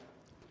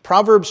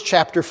Proverbs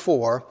chapter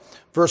 4,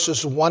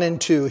 verses 1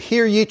 and 2.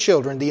 Hear ye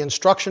children, the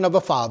instruction of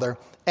a father,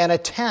 and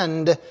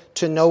attend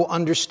to know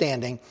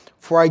understanding.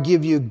 For I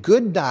give you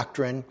good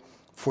doctrine,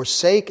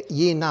 forsake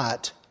ye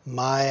not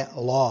my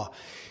law.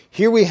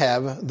 Here we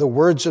have the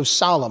words of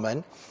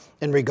Solomon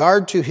in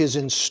regard to his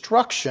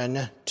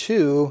instruction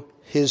to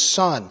his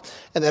son.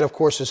 And that, of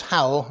course, is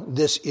how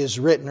this is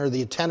written, or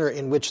the tenor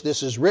in which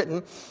this is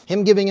written,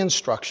 him giving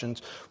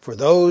instructions for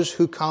those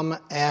who come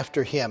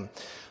after him.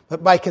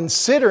 But by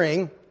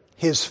considering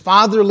his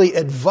fatherly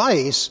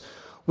advice,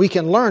 we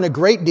can learn a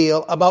great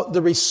deal about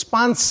the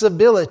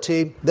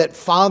responsibility that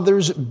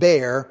fathers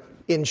bear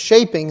in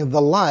shaping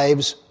the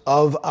lives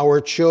of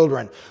our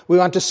children. We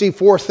want to see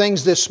four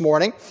things this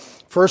morning.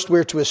 First,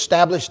 we're to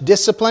establish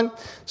discipline.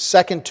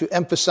 Second, to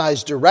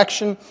emphasize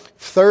direction.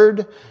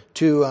 Third,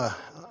 to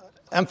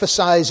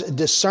emphasize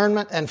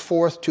discernment. And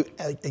fourth, to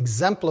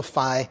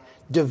exemplify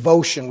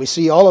devotion. We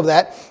see all of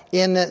that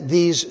in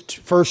these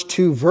first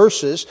two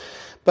verses.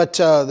 But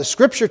the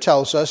Scripture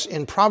tells us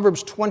in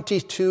Proverbs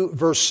 22,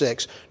 verse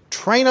 6,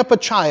 train up a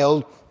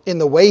child in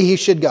the way he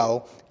should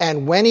go,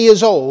 and when he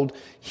is old,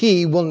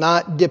 he will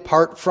not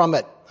depart from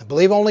it. I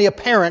believe only a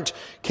parent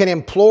can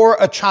implore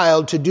a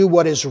child to do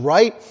what is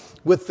right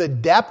with the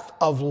depth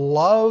of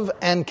love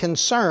and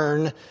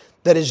concern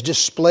that is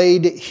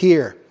displayed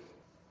here.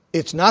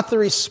 It's not the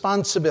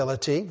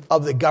responsibility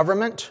of the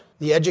government,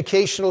 the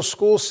educational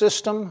school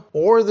system,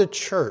 or the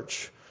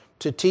church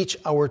to teach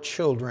our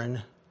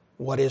children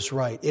what is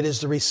right. It is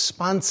the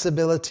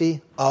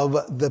responsibility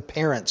of the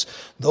parents.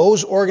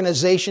 Those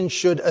organizations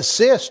should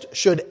assist,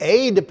 should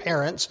aid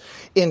parents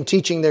in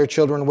teaching their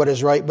children what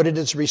is right, but it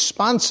is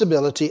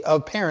responsibility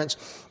of parents.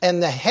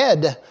 And the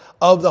head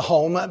of the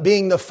home,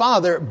 being the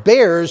father,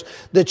 bears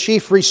the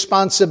chief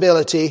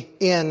responsibility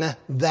in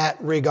that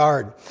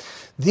regard.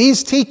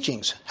 These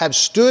teachings have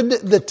stood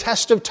the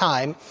test of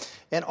time,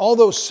 and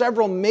although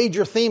several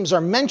major themes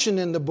are mentioned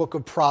in the book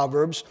of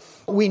Proverbs,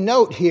 we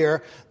note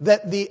here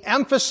that the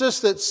emphasis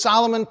that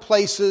Solomon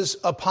places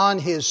upon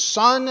his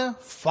son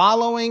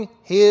following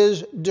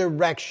his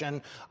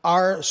direction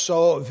are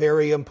so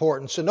very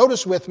important. So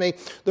notice with me,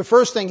 the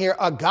first thing here,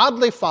 a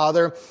godly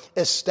father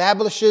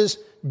establishes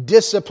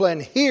discipline.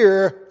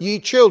 Hear, ye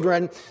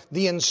children,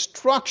 the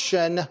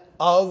instruction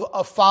of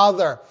a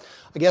father.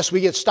 I guess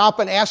we could stop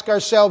and ask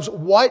ourselves,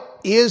 what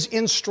is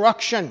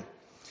instruction?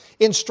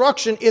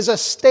 Instruction is a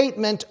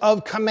statement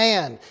of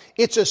command.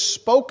 It's a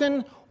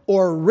spoken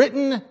or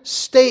written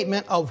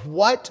statement of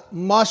what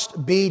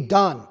must be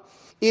done.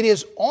 It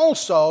is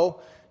also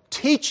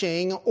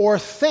teaching or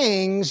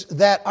things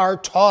that are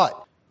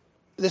taught.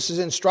 This is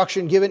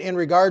instruction given in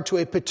regard to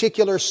a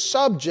particular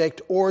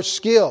subject or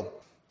skill.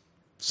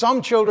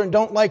 Some children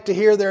don't like to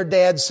hear their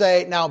dad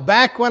say, now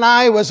back when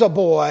I was a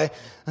boy,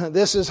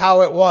 this is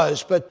how it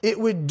was. But it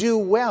would do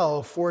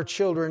well for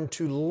children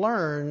to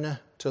learn,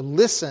 to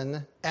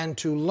listen, and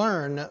to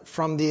learn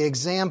from the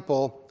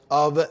example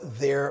of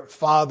their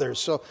fathers.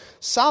 So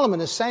Solomon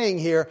is saying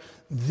here,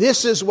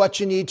 this is what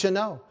you need to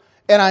know.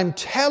 And I'm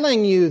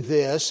telling you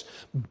this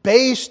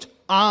based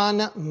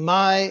on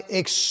my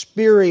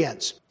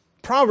experience.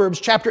 Proverbs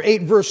chapter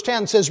 8 verse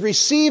 10 says,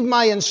 receive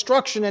my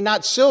instruction and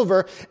not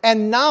silver,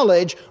 and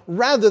knowledge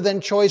rather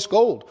than choice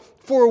gold.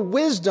 For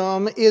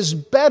wisdom is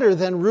better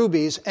than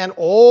rubies, and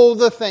all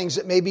the things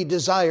that may be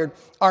desired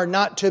are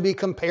not to be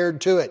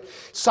compared to it.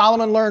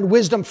 Solomon learned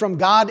wisdom from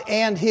God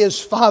and his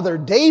father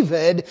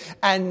David,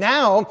 and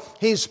now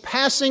he's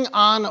passing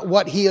on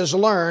what he has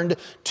learned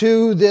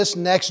to this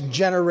next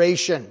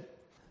generation.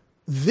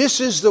 This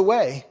is the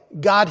way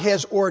God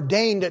has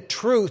ordained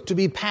truth to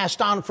be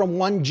passed on from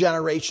one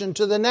generation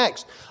to the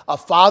next. A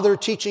father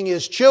teaching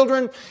his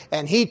children,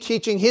 and he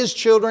teaching his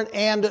children,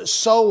 and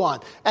so on.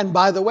 And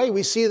by the way,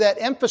 we see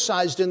that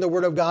emphasized in the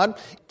Word of God.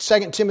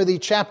 2 Timothy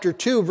chapter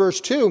 2,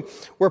 verse 2,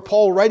 where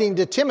Paul writing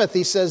to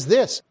Timothy says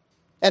this,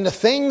 and the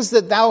things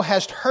that thou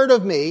hast heard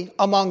of me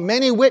among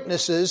many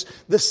witnesses,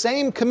 the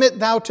same commit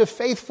thou to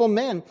faithful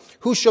men,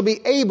 who shall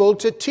be able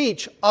to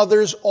teach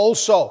others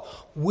also.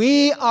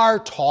 We are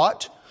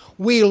taught,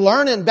 we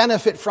learn and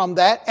benefit from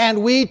that,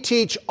 and we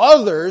teach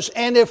others.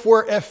 And if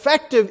we're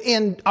effective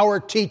in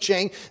our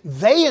teaching,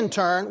 they in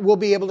turn will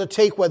be able to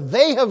take what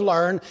they have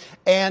learned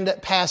and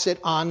pass it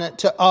on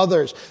to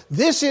others.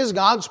 This is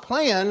God's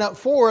plan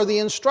for the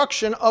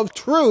instruction of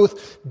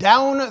truth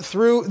down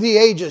through the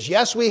ages.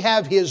 Yes, we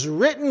have His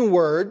written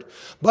word,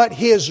 but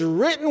His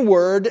written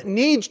word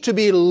needs to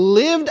be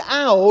lived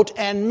out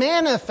and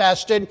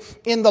manifested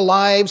in the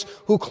lives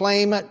who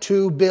claim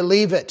to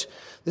believe it.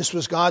 This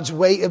was God's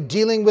way of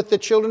dealing with the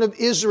children of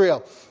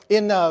Israel.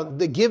 in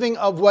the giving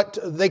of what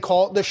they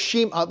call the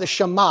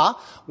Shema,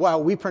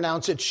 while we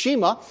pronounce it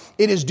Shema.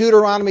 It is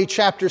Deuteronomy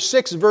chapter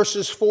 6,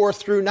 verses 4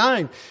 through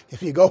 9.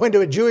 If you go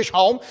into a Jewish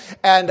home,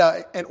 and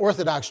an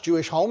Orthodox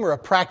Jewish home or a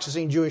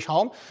practicing Jewish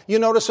home, you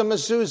notice a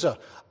mezuzah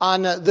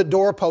on the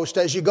doorpost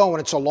as you go. And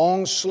it's a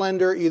long,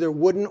 slender, either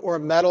wooden or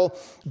metal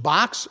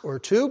box or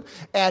tube.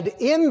 And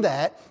in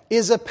that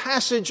is a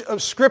passage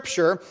of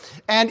Scripture.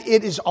 And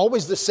it is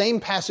always the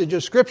same passage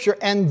of Scripture.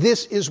 And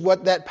this is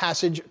what that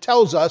passage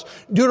tells us.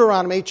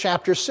 Deuteronomy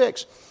chapter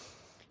 6.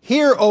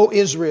 Hear, O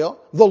Israel,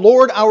 the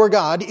Lord our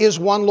God is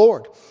one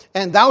Lord.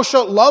 And thou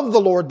shalt love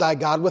the Lord thy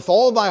God with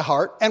all thy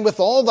heart, and with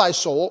all thy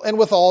soul, and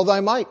with all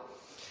thy might.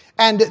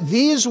 And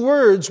these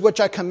words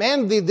which I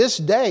command thee this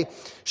day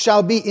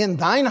shall be in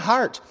thine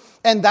heart,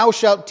 and thou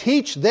shalt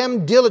teach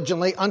them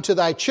diligently unto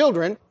thy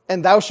children,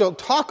 and thou shalt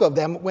talk of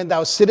them when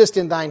thou sittest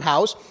in thine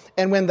house,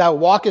 and when thou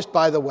walkest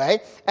by the way,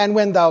 and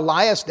when thou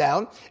liest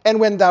down, and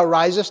when thou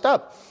risest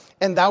up.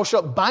 And thou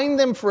shalt bind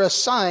them for a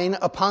sign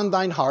upon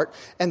thine heart,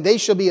 and they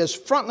shall be as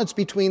frontlets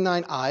between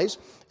thine eyes,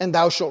 and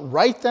thou shalt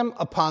write them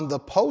upon the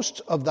posts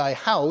of thy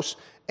house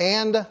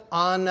and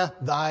on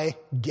thy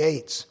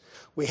gates.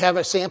 We have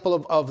a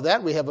sample of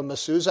that. We have a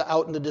mezuzah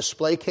out in the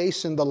display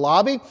case in the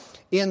lobby.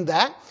 In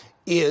that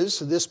is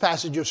this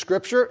passage of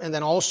Scripture, and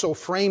then also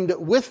framed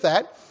with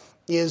that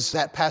is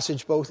that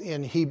passage both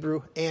in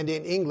Hebrew and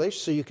in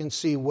English, so you can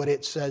see what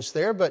it says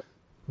there. But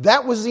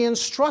that was the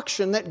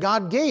instruction that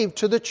God gave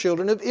to the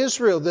children of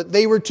Israel, that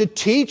they were to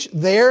teach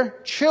their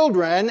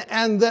children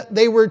and that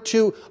they were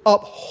to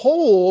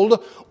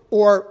uphold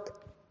or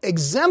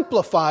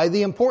exemplify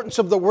the importance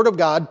of the Word of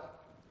God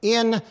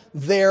in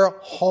their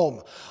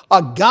home.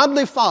 A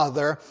godly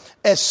father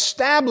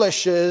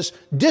establishes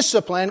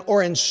discipline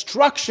or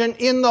instruction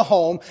in the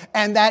home,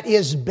 and that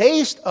is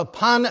based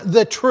upon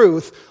the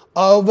truth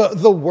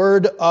of the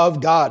Word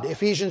of God.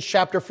 Ephesians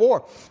chapter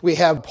 4, we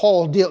have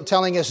Paul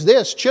telling us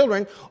this: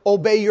 children,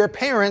 obey your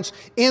parents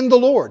in the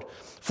Lord,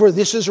 for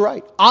this is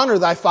right. Honor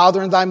thy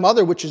father and thy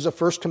mother, which is the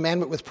first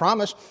commandment with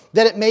promise,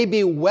 that it may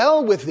be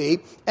well with thee,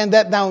 and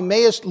that thou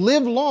mayest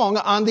live long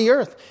on the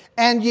earth.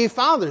 And ye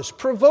fathers,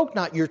 provoke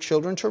not your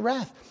children to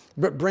wrath,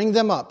 but bring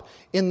them up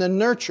in the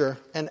nurture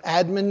and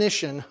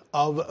admonition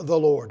of the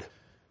Lord.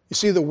 You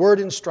see, the word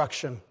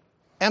instruction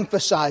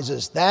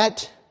emphasizes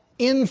that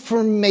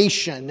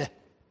information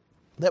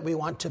that we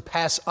want to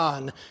pass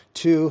on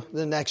to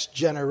the next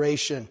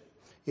generation.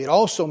 It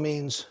also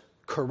means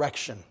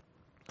correction.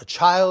 A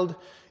child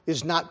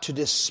is not to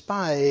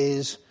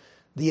despise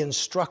the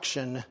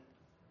instruction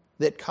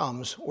that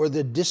comes or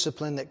the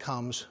discipline that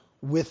comes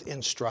with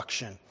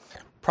instruction.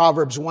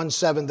 Proverbs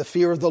 1:7, the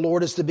fear of the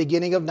Lord is the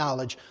beginning of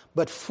knowledge,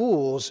 but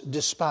fools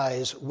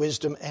despise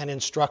wisdom and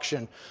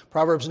instruction.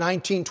 Proverbs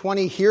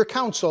 19:20, hear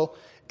counsel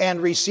and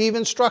receive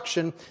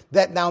instruction,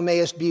 that thou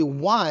mayest be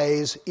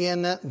wise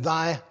in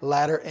thy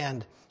latter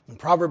end. In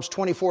Proverbs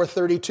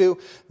 24:32,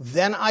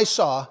 then I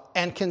saw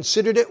and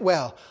considered it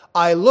well.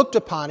 I looked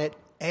upon it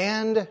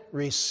and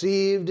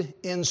received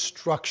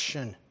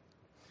instruction.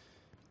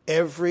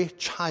 Every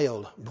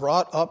child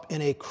brought up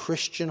in a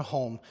Christian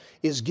home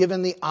is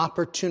given the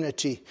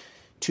opportunity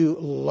to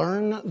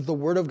learn the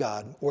Word of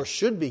God, or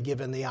should be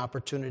given the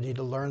opportunity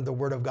to learn the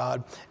Word of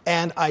God,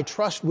 and I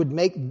trust would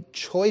make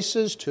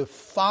choices to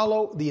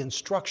follow the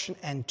instruction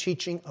and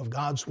teaching of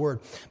God's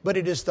Word. But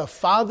it is the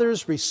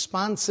father's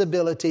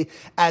responsibility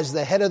as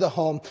the head of the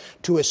home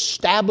to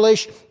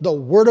establish the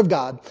Word of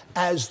God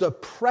as the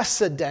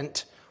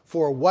precedent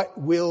for what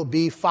will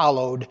be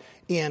followed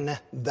in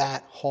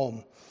that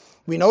home.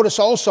 We notice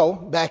also,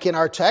 back in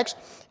our text,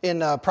 in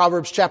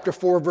Proverbs chapter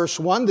 4, verse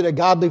 1, that a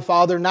godly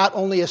father not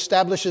only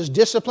establishes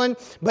discipline,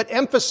 but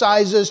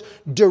emphasizes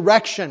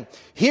direction.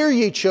 Hear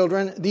ye,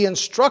 children, the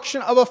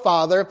instruction of a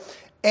father,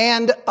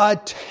 and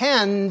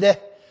attend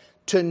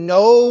to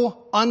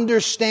know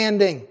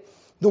understanding.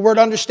 The word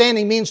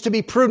understanding means to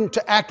be prudent,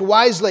 to act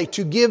wisely,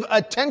 to give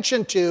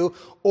attention to,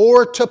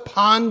 or to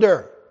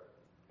ponder.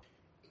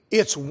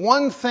 It's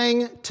one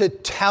thing to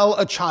tell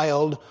a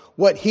child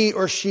what he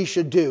or she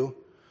should do,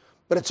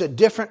 but it's a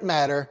different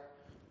matter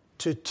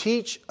to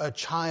teach a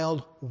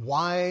child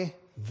why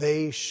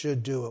they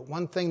should do it.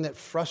 One thing that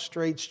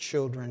frustrates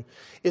children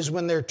is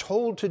when they're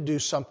told to do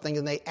something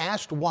and they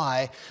ask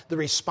why, the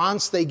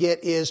response they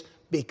get is,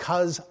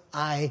 because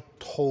I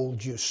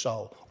told you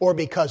so, or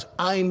because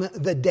I'm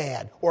the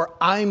dad, or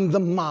I'm the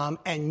mom,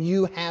 and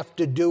you have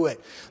to do it.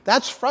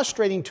 That's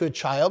frustrating to a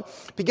child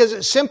because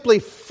it simply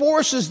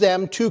forces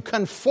them to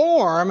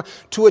conform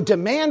to a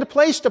demand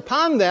placed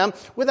upon them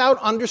without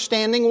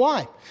understanding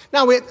why.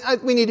 Now,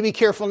 we need to be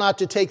careful not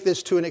to take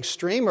this to an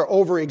extreme or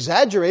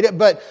over-exaggerate it,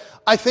 but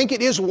I think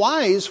it is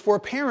wise for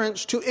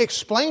parents to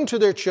explain to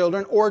their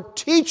children or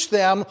teach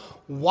them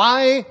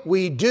why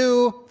we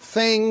do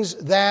things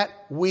that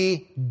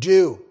we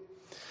do.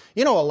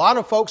 You know, a lot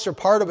of folks are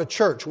part of a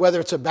church, whether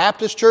it's a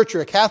Baptist church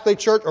or a Catholic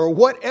church or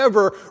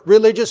whatever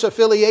religious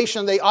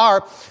affiliation they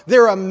are.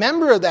 They're a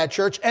member of that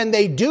church and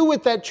they do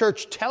what that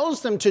church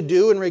tells them to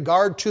do in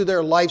regard to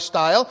their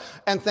lifestyle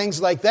and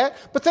things like that,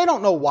 but they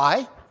don't know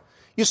why.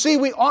 You see,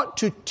 we ought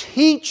to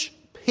teach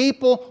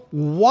people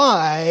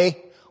why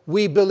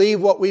we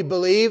believe what we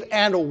believe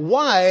and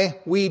why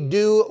we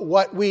do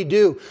what we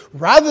do.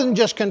 Rather than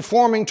just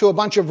conforming to a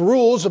bunch of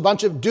rules, a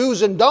bunch of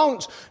do's and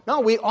don'ts.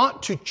 No, we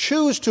ought to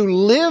choose to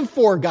live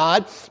for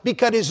God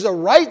because it's the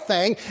right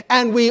thing,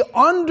 and we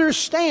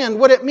understand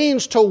what it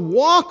means to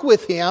walk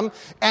with Him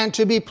and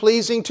to be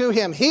pleasing to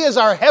Him. He is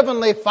our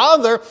Heavenly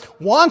Father,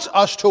 wants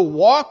us to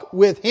walk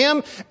with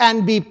Him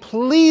and be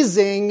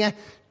pleasing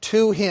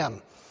to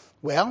Him.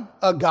 Well,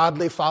 a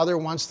godly father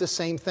wants the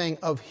same thing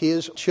of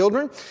his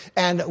children,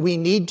 and we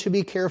need to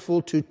be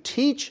careful to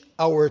teach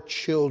our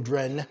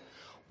children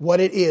what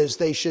it is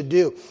they should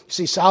do.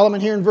 See, Solomon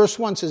here in verse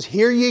 1 says,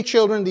 "Hear ye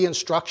children the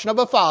instruction of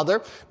a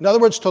father." In other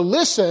words, to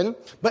listen,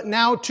 but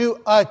now to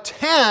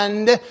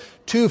attend,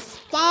 to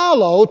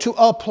follow, to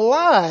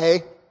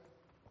apply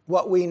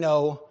what we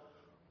know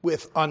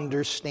with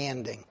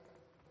understanding.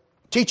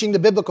 Teaching the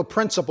biblical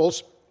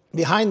principles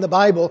behind the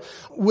Bible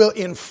will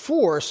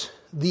enforce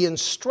the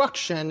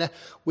instruction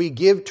we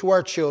give to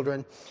our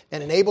children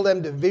and enable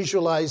them to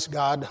visualize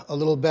God a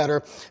little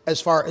better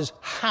as far as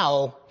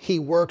how He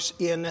works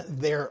in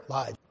their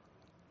lives.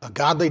 A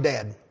godly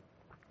dad,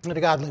 and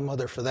a godly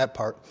mother for that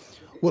part,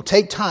 will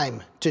take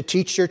time to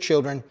teach their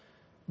children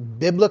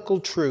biblical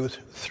truth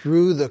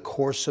through the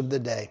course of the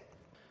day.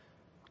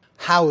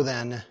 How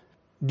then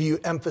do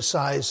you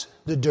emphasize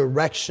the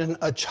direction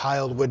a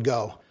child would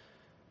go?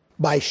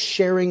 By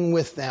sharing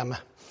with them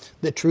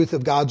the truth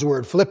of God's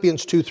Word.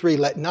 Philippians 2:3,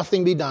 "Let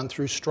nothing be done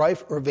through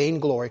strife or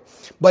vainglory,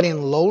 but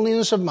in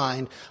lowliness of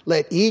mind,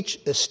 let each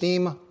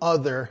esteem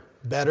other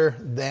better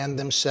than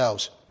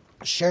themselves."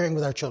 Sharing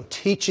with our children,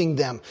 teaching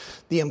them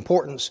the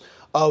importance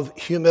of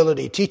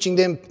humility, teaching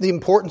them the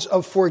importance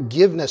of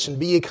forgiveness, and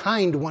be ye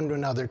kind one to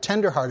another,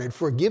 tenderhearted,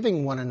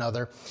 forgiving one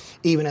another,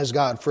 even as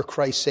God, for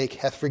Christ's sake,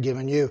 hath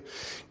forgiven you.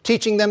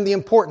 Teaching them the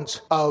importance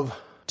of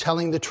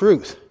telling the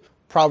truth.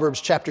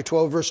 Proverbs chapter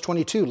 12, verse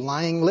 22,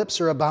 "Lying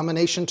lips are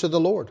abomination to the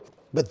Lord,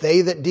 but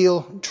they that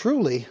deal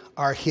truly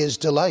are His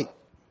delight."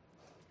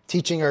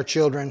 Teaching our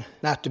children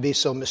not to be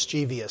so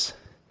mischievous.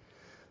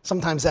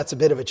 Sometimes that's a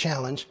bit of a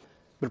challenge,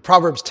 but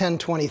Proverbs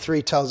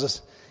 10:23 tells us,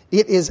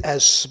 "It is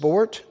as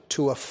sport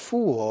to a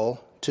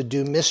fool to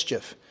do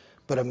mischief,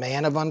 but a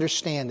man of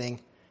understanding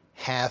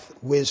hath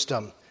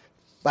wisdom."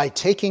 By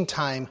taking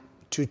time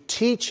to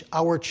teach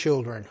our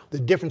children the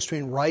difference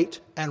between right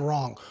and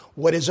wrong,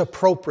 what is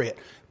appropriate,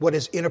 what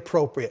is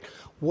inappropriate,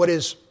 what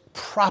is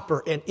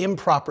proper and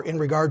improper in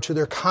regard to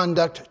their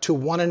conduct to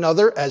one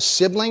another as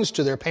siblings,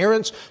 to their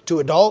parents, to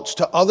adults,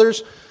 to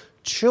others.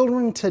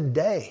 Children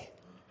today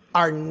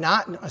are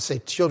not, I say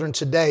children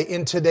today,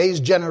 in today's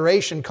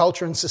generation,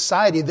 culture, and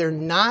society, they're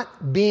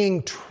not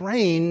being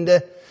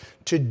trained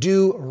to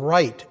do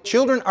right.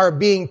 Children are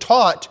being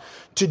taught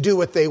to do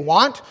what they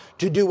want,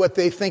 to do what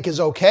they think is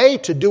okay,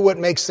 to do what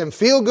makes them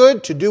feel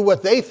good, to do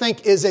what they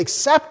think is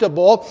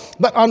acceptable.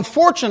 But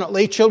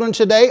unfortunately, children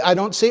today, I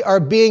don't see, are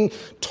being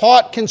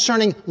taught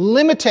concerning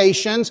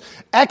limitations,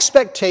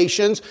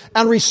 expectations,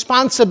 and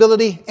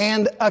responsibility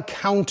and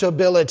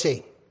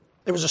accountability.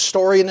 There was a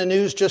story in the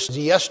news just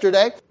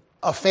yesterday.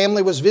 A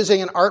family was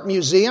visiting an art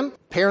museum.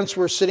 Parents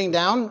were sitting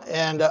down,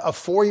 and a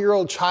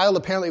 4-year-old child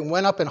apparently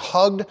went up and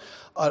hugged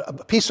a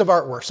piece of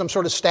artwork, some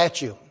sort of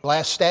statue,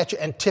 glass statue,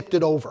 and tipped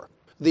it over.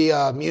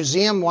 The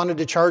museum wanted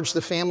to charge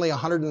the family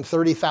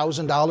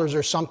 $130,000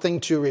 or something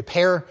to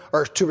repair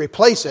or to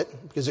replace it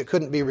because it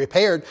couldn't be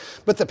repaired.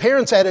 But the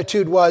parents'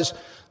 attitude was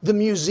the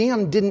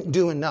museum didn't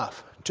do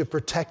enough to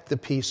protect the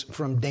piece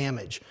from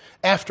damage.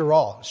 After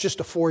all, it's just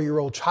a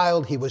 4-year-old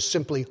child. He was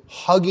simply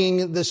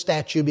hugging the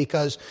statue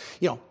because,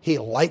 he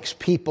likes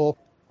people.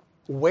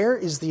 Where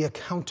is the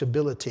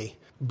accountability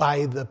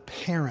by the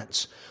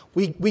parents?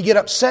 We get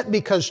upset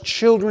because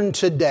children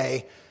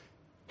today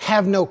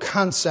have no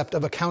concept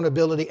of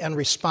accountability and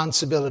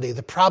responsibility.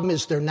 The problem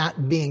is they're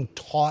not being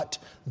taught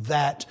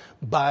that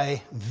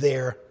by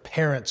their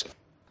parents.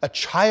 A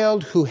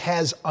child who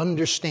has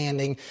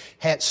understanding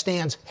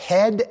stands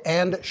head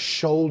and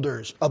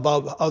shoulders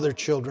above other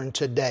children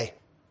today.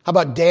 How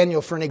about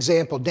Daniel for an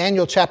example?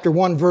 Daniel chapter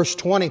 1, verse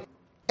 20.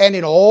 "And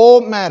in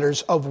all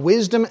matters of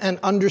wisdom and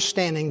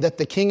understanding that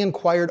the king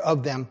inquired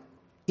of them,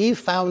 he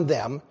found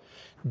them,"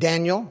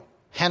 Daniel,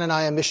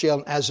 Hananiah, Mishael,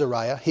 and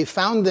Azariah, "he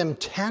found them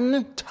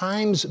 10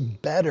 times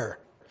better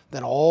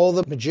than all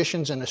the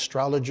magicians and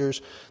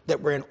astrologers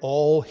that were in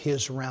all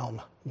his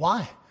realm."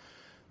 Why?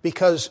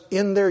 Because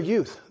in their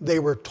youth, they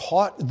were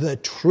taught the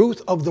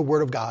truth of the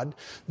Word of God,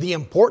 the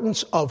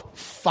importance of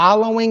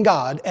following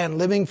God and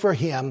living for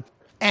Him,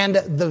 and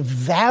the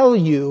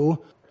value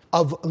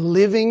of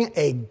living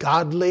a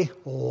godly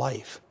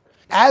life.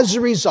 As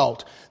a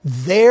result,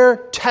 their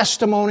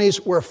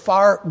testimonies were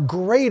far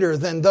greater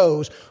than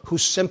those who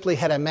simply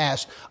had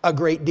amassed a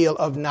great deal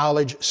of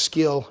knowledge,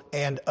 skill,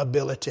 and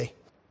ability.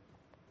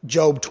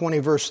 Job 20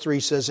 verse 3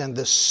 says, "And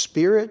the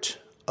spirit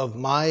of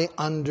my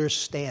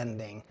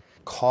understanding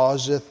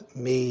causeth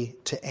me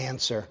to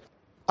answer."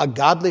 A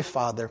godly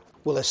father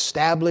will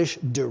establish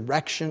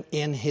direction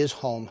in his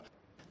home,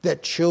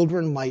 that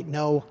children might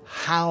know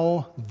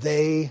how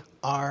they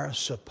are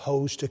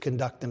supposed to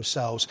conduct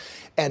themselves,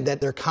 and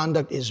that their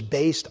conduct is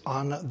based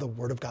on the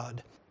Word of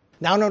God.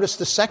 Now notice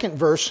the second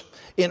verse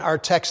in our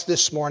text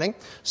this morning.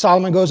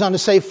 Solomon goes on to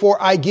say,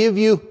 "For I give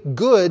you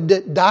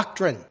good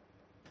doctrine."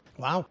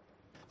 Wow.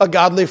 A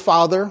godly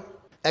father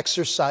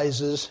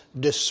exercises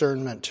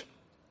discernment.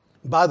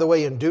 By the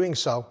way, in doing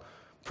so,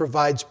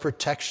 provides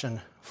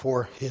protection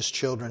for his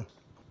children.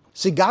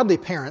 See, godly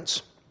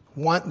parents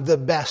want the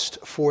best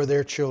for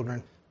their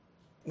children.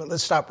 But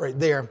let's stop right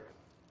there.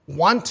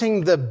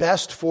 Wanting the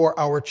best for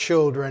our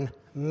children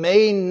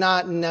may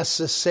not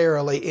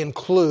necessarily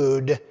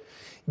include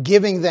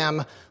giving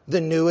them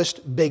the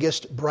newest,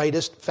 biggest,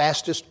 brightest,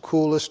 fastest,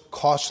 coolest,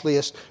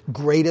 costliest,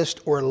 greatest,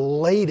 or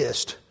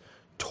latest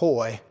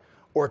toy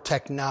or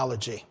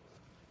technology.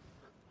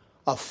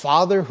 A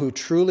father who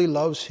truly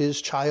loves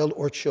his child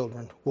or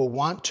children will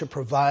want to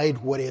provide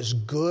what is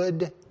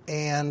good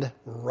and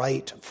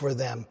right for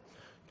them.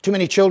 Too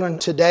many children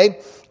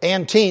today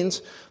and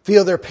teens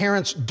feel their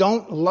parents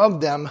don't love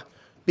them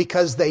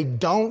because they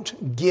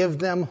don't give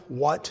them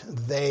what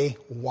they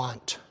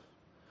want.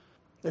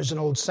 There's an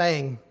old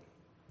saying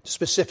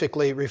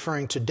specifically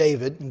referring to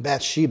David and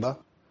Bathsheba.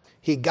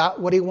 He got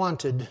what he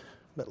wanted,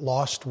 but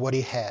lost what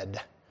he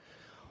had.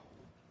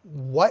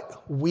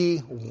 What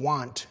we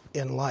want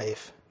in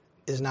life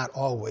is not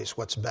always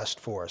what's best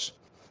for us.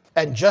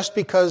 And just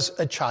because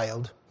a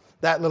child,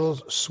 that little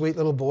sweet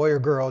little boy or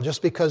girl,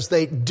 just because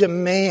they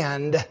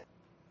demand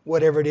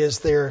whatever it is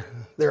their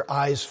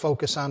eyes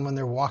focus on when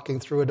they're walking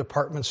through a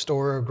department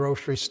store or a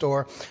grocery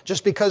store,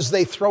 just because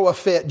they throw a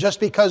fit, just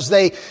because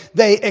they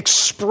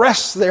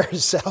express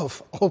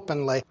themselves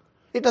openly,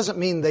 it doesn't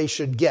mean they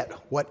should get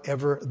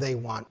whatever they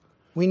want.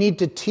 We need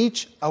to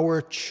teach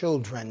our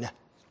children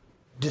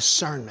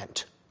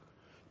discernment,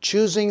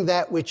 choosing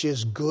that which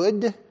is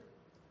good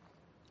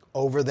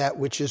over that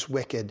which is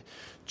wicked,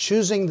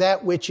 choosing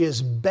that which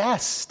is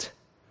best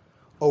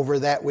over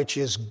that which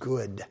is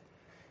good.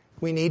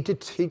 We need to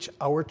teach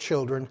our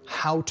children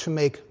how to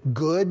make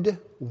good,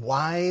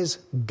 wise,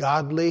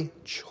 godly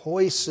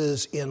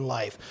choices in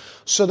life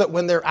so that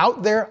when they're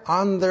out there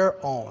on their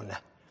own,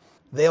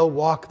 they'll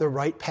walk the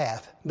right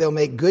path. They'll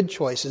make good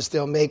choices.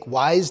 They'll make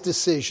wise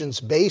decisions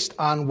based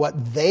on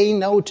what they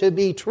know to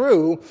be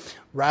true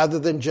rather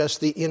than just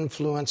the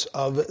influence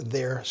of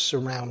their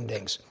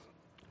surroundings.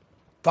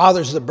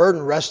 Fathers, the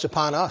burden rests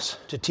upon us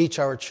to teach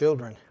our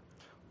children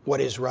what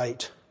is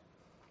right.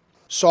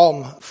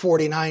 Psalm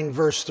 49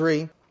 verse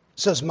 3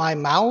 says, "My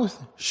mouth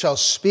shall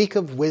speak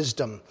of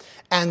wisdom,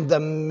 and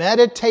the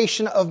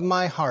meditation of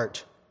my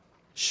heart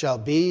shall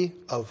be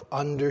of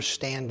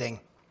understanding."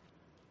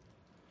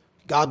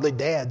 Godly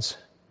dads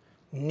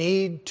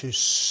need to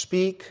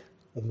speak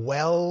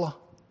well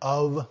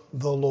of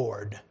the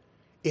Lord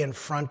in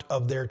front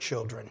of their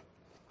children.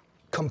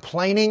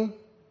 Complaining,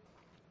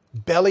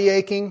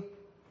 bellyaching,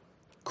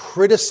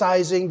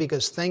 criticizing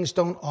because things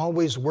don't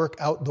always work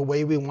out the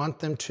way we want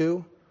them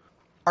to.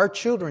 Our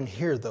children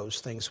hear those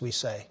things we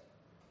say.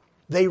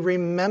 They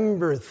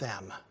remember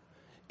them.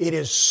 It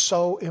is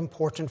so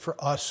important for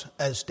us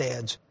as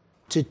dads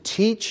to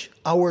teach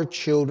our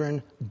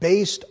children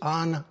based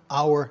on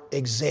our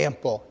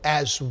example.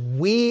 As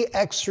we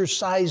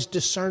exercise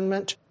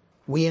discernment,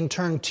 we in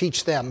turn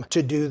teach them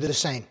to do the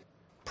same.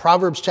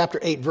 Proverbs chapter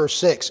 8, verse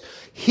 6.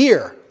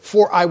 "Hear,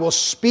 for I will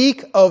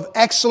speak of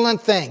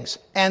excellent things,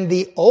 and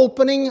the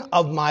opening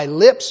of my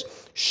lips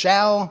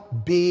shall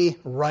be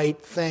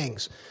right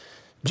things."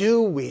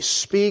 Do we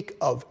speak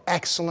of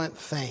excellent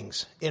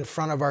things in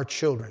front of our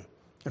children,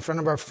 in front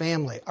of our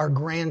family, our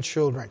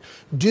grandchildren?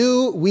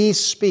 Do we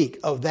speak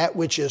of that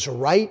which is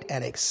right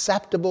and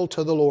acceptable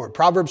to the Lord?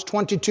 Proverbs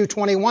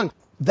 22:21,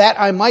 "That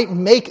I might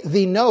make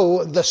thee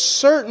know the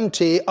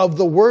certainty of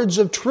the words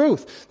of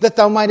truth, that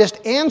thou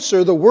mightest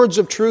answer the words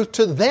of truth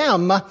to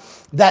them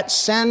that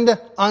send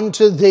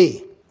unto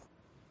thee."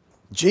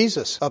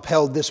 Jesus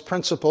upheld this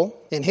principle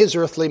in his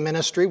earthly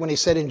ministry when he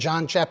said in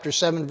John chapter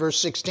 7, verse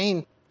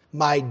 16,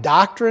 "My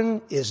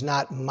doctrine is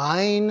not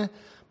mine,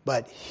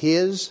 but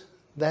his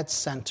that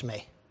sent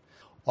me."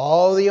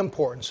 All the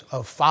importance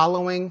of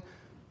following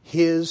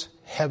his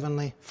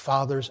heavenly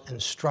Father's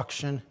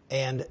instruction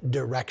and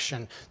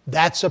direction.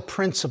 That's a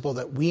principle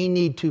that we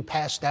need to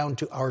pass down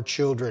to our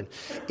children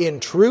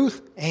in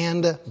truth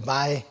and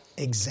by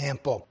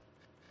example.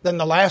 Then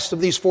the last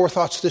of these four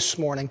thoughts this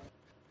morning,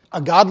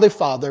 a godly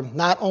father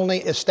not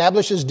only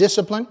establishes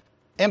discipline,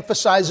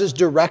 emphasizes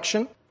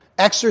direction,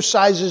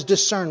 exercises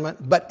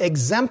discernment, but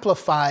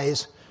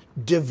exemplifies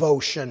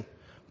devotion.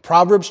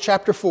 Proverbs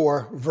chapter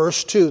 4,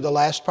 verse 2, the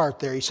last part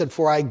there. He said,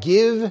 "For I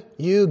give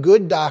you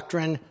good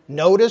doctrine."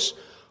 Notice,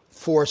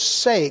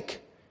 "forsake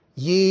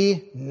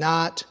ye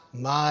not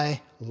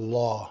my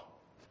law."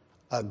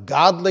 A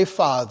godly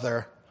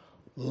father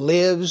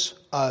lives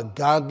a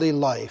godly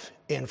life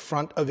in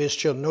front of his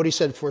children. Note he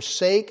said,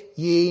 "Forsake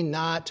ye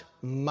not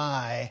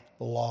my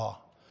law."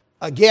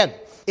 Again,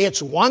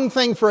 it's one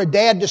thing for a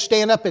dad to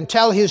stand up and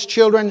tell his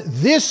children,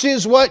 "This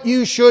is what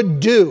you should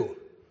do."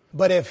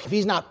 But if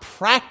he's not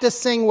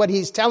practicing what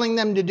he's telling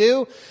them to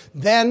do,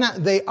 then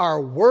they are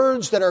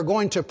words that are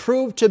going to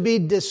prove to be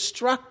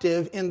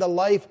destructive in the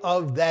life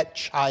of that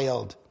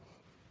child.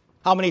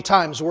 How many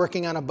times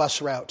working on a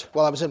bus route?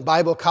 Well, I was in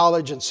Bible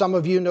college, and some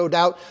of you, no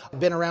doubt, have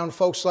been around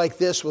folks like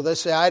this. Well, they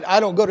say, I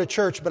don't go to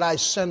church, but I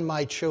send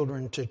my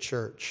children to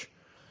church.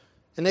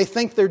 And they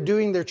think they're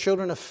doing their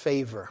children a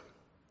favor.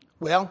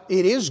 Well,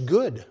 it is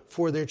good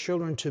for their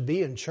children to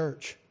be in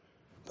church.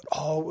 But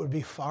it would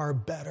be far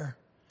better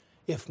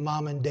if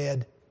mom and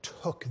dad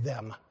took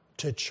them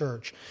to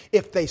church,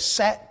 if they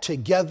sat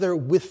together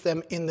with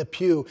them in the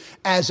pew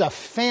as a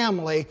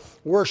family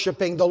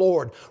worshiping the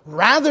Lord,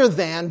 rather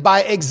than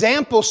by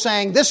example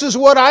saying, this is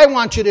what I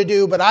want you to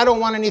do, but I don't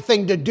want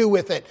anything to do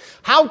with it.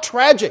 How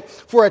tragic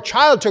for a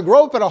child to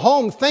grow up in a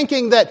home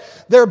thinking that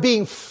they're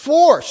being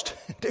forced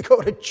to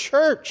go to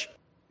church.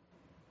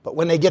 But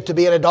when they get to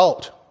be an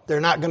adult,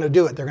 they're not going to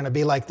do it. They're going to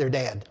be like their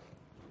dad.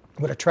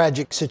 What a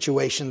tragic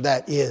situation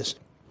that is.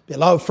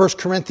 Beloved, 1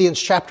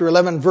 Corinthians chapter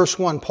 11, verse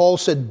 1, Paul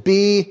said,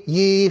 be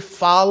ye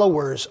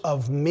followers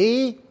of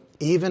me,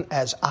 even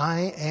as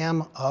I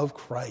am of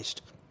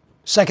Christ.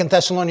 2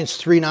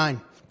 Thessalonians 3:9,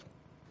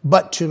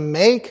 but to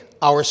make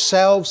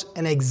ourselves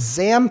an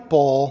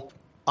example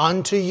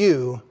unto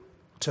you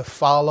to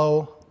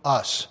follow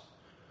us.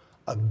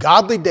 A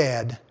godly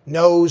dad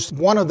knows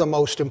one of the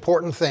most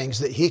important things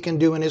that he can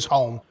do in his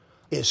home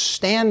is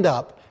stand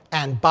up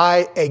and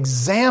by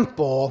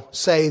example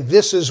say,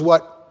 this is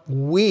what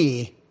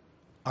we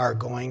are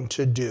going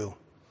to do.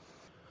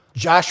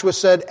 Joshua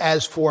said,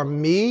 as for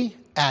me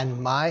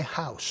and my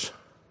house,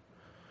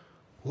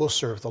 we'll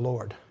serve the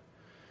Lord.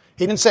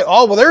 He didn't say,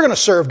 they're going to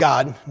serve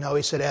God. No,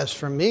 he said, as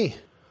for me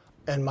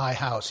and my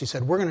house. He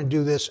said, we're going to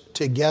do this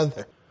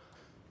together.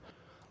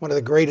 One of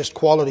the greatest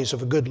qualities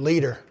of a good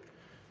leader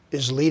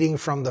is leading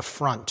from the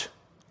front,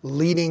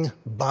 leading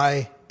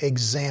by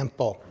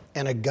example.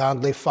 And a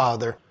godly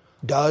father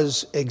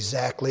does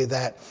exactly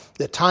that.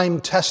 The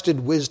time-tested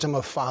wisdom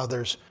of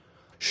fathers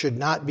should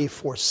not be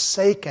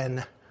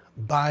forsaken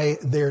by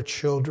their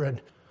children.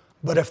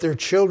 But if their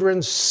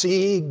children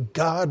see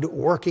God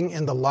working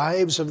in the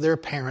lives of their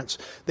parents,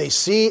 they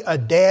see a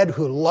dad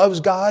who loves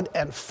God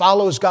and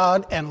follows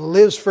God and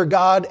lives for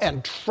God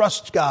and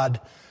trusts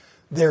God,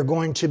 they're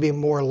going to be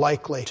more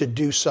likely to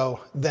do so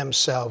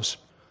themselves.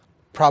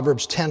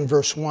 Proverbs 10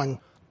 verse 1,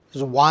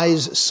 a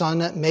wise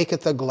son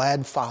maketh a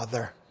glad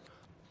father,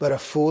 but a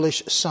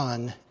foolish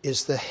son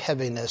is the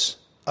heaviness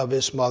of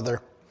his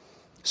mother.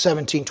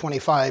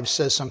 17:25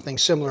 says something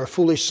similar. A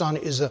foolish son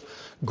is a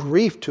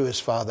grief to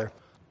his father,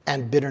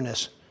 and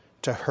bitterness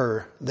to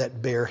her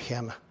that bare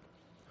him.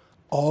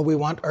 We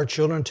want our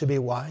children to be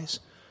wise.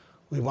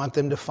 We want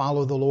them to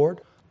follow the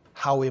Lord.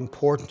 How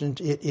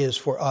important it is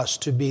for us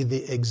to be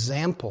the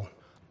example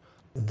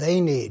they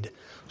need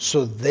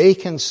so they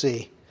can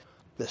see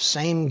the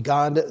same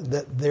God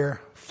that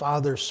their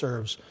father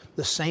serves,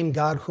 the same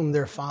God whom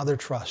their father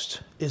trusts,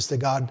 is the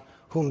God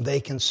whom they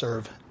can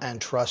serve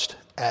and trust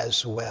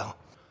as well.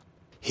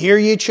 Hear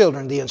ye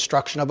children the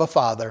instruction of a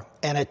father,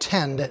 and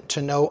attend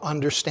to no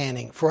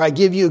understanding. For I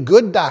give you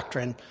good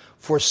doctrine,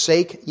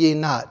 forsake ye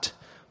not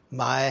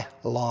my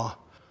law.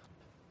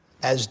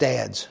 As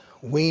dads,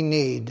 we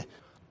need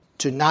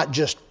to not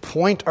just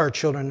point our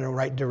children in the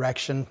right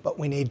direction, but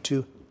we need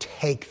to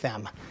take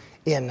them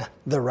in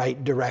the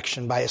right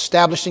direction by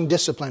establishing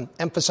discipline,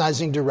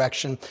 emphasizing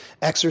direction,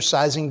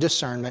 exercising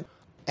discernment,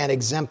 and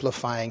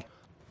exemplifying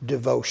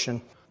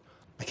devotion.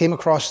 I came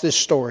across this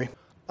story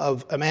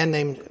of a man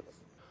named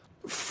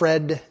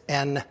Fred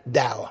N.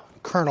 Dow,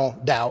 Colonel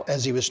Dow,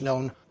 as he was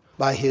known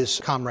by his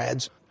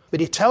comrades.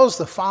 But he tells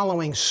the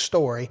following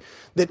story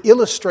that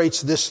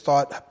illustrates this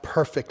thought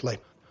perfectly,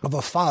 of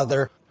a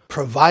father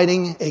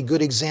providing a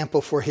good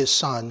example for his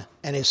son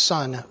and his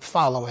son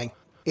following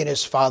in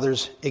his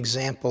father's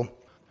example.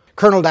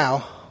 Colonel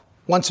Dow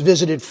once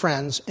visited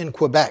friends in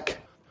Quebec,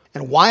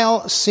 and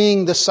while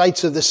seeing the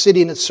sights of the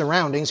city and its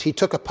surroundings, he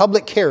took a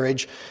public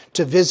carriage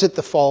to visit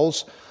the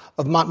falls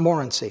of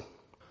Montmorency.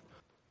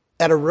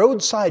 At a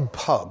roadside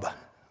pub,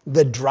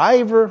 the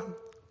driver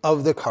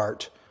of the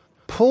cart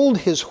pulled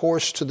his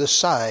horse to the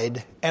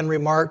side and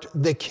remarked,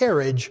 the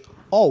carriage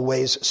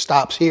always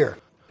stops here.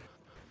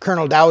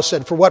 Colonel Dow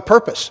said, for what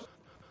purpose?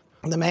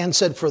 The man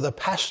said, for the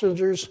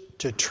passengers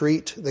to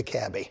treat the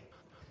cabbie.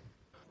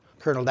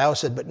 Colonel Dow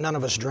said, but none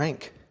of us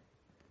drink,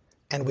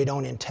 and we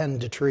don't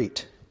intend to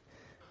treat.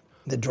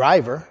 The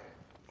driver,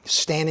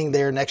 standing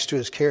there next to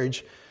his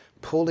carriage,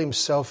 pulled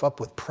himself up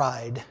with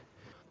pride.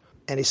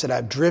 And he said,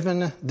 I've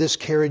driven this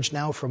carriage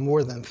now for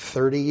more than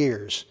 30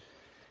 years,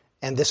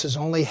 and this has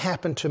only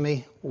happened to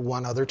me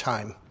one other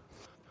time.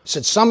 He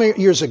said, some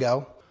years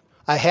ago,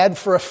 I had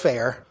for a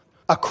fare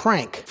a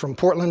crank from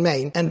Portland,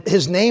 Maine, and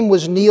his name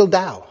was Neil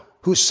Dow,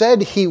 who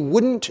said he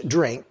wouldn't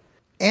drink,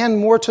 and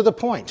more to the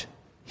point,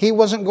 he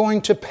wasn't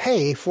going to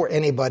pay for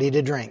anybody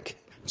to drink.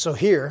 So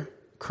here,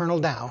 Colonel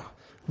Dow,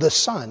 the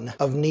son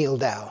of Neil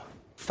Dow,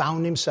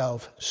 found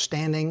himself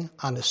standing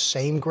on the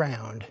same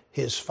ground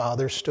his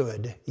father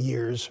stood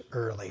years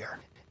earlier.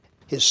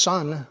 His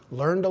son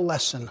learned a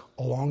lesson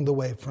along the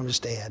way from his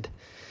dad,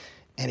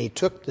 and he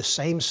took the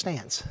same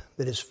stance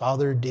that his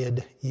father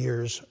did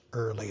years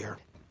earlier.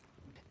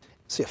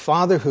 See, a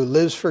father who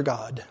lives for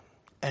God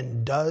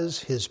and does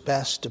his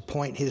best to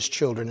point his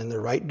children in the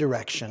right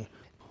direction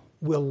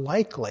will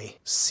likely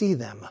see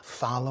them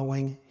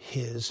following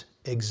his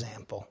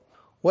example.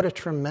 What a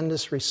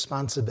tremendous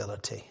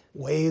responsibility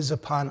weighs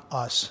upon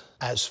us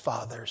as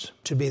fathers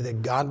to be the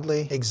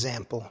godly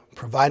example,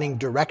 providing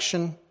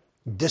direction,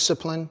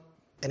 discipline,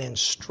 and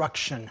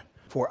instruction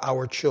for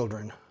our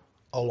children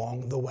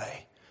along the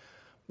way.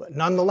 But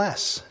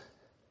nonetheless,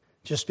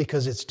 just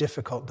because it's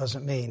difficult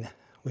doesn't mean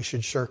we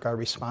should shirk our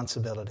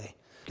responsibility.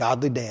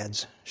 Godly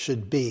dads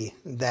should be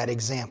that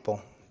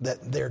example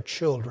that their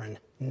children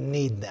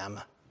need them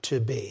to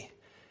be.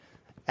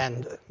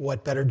 And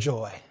what better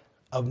joy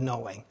of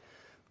knowing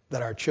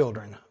that our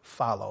children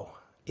follow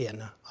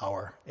in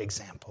our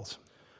examples.